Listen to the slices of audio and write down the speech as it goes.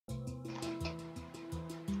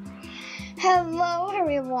Hello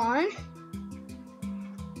everyone.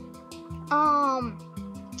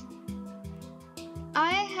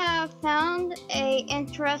 I have found a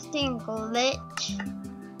interesting glitch.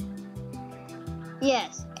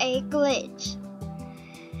 Yes, a glitch.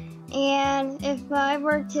 And if I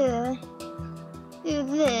were to do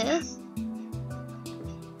this,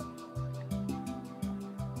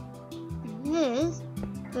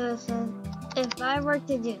 if I were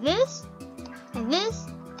to do this, and this,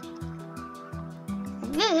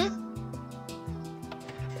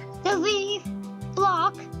 the leaf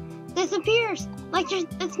block disappears like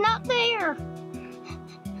it's not there.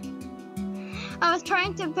 I was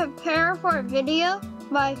trying to prepare for a video,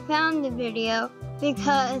 but I found the video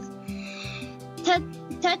because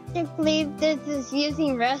technically this is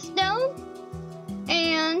using redstone,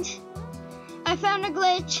 and I found a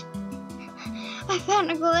glitch.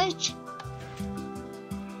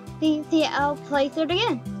 See, I'll place it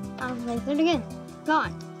again.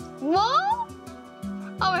 Gone. Whoa!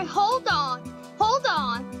 Alright, hold on.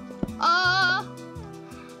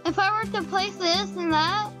 If I were to place this and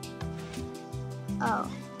that. Oh.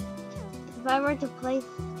 If I were to place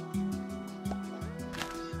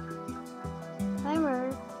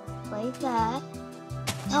that.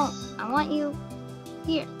 No, I want you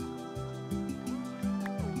here.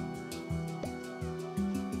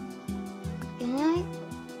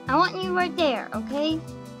 I want you right there, okay?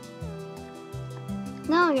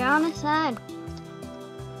 No, you're on the side.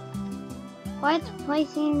 Why it's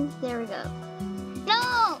placing? There we go.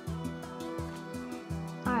 No!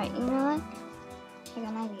 Alright, you know what? I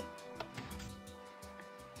got an idea.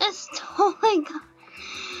 Oh my god.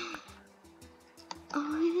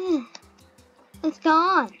 Oh, it's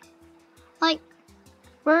gone. Like,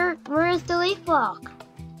 where is the leaf block?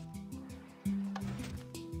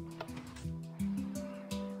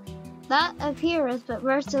 That appears, but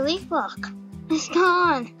where's the leaf block? It's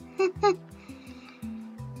gone.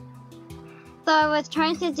 So I was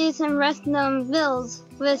trying to do some redstone builds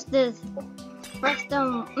with this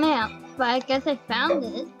redstone map, but I guess I found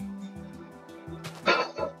it.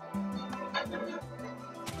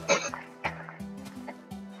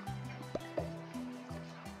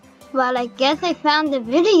 But I guess I found the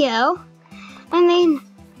video. I mean,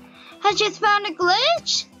 I just found a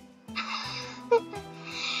glitch.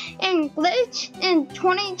 And glitch in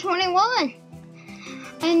 2021.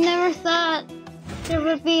 I never thought there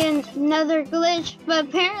would be another glitch, but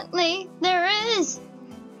apparently there is.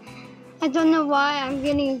 I don't know why I'm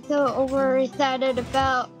getting so overexcited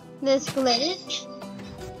about this glitch.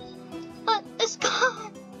 But it's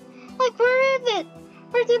gone. Like, where is it?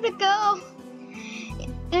 Where did it go?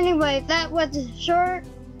 Anyway, that was a short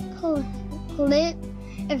clip.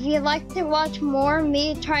 If you'd like to watch more of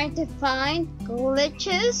me trying to find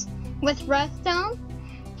glitches with redstone,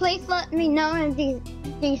 please let me know in the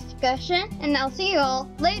discussion, and I'll see you all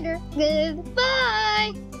later.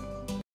 Goodbye!